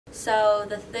So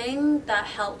the thing that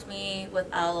helped me with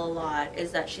Elle a lot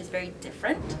is that she's very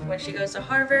different. When she goes to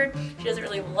Harvard, she doesn't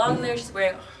really belong there. She's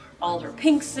wearing all her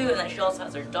pink suit, and then she also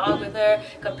has her dog with her,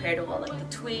 compared to all like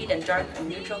the tweed and dark and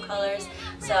neutral colors.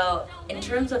 So in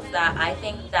terms of that, I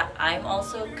think that I'm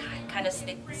also kind of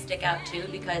stick out too,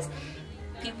 because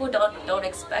people don't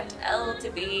expect Elle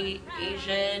to be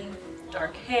Asian,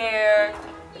 dark hair,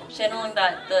 channeling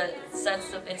the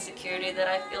sense of insecurity that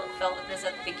I felt with this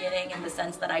at the beginning, and the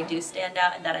sense that I do stand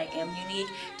out and that I am unique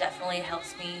definitely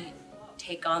helps me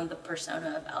take on the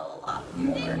persona of Elle a lot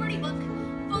more.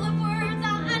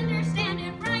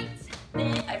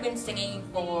 I've been singing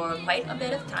for quite a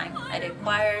bit of time. I did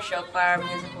choir, show choir,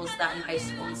 musicals, that in high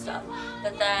school and stuff.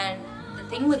 But then the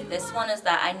thing with this one is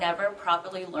that I never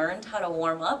properly learned how to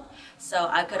warm up, so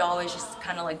I could always just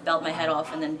kind of like belt my head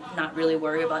off and then not really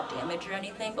worry about damage or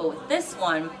anything. But with this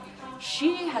one,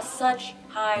 she has such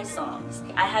high songs.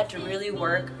 I had to really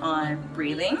work on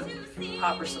breathing,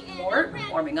 proper support,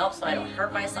 warming up so I don't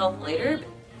hurt myself later.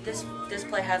 This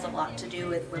play has a lot to do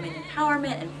with women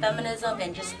empowerment and feminism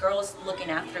and just girls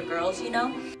looking after girls, you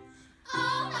know?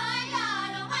 Oh my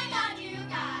God, you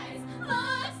guys,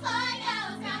 looks like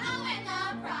Elle's gonna win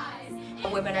the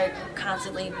prize. Women are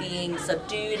constantly being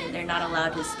subdued, and they're not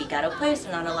allowed to speak out of place,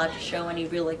 they're not allowed to show any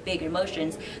real like big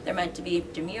emotions. They're meant to be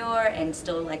demure and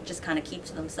still like just kind of keep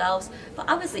to themselves, but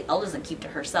obviously Elle doesn't keep to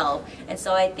herself, and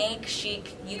so I think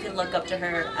you can look up to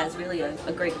her as really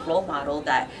a great role model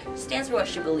that stands for what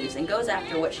she believes and goes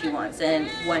after what she wants, and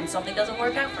when something doesn't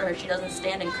work out for her, she doesn't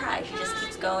stand and cry, she just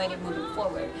keeps going and moving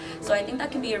forward. So I think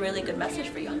that can be a really good message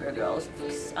for younger girls,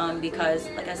 because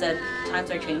like I said, times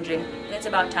are changing, and it's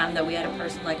about time that we had a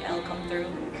person like Elle come through.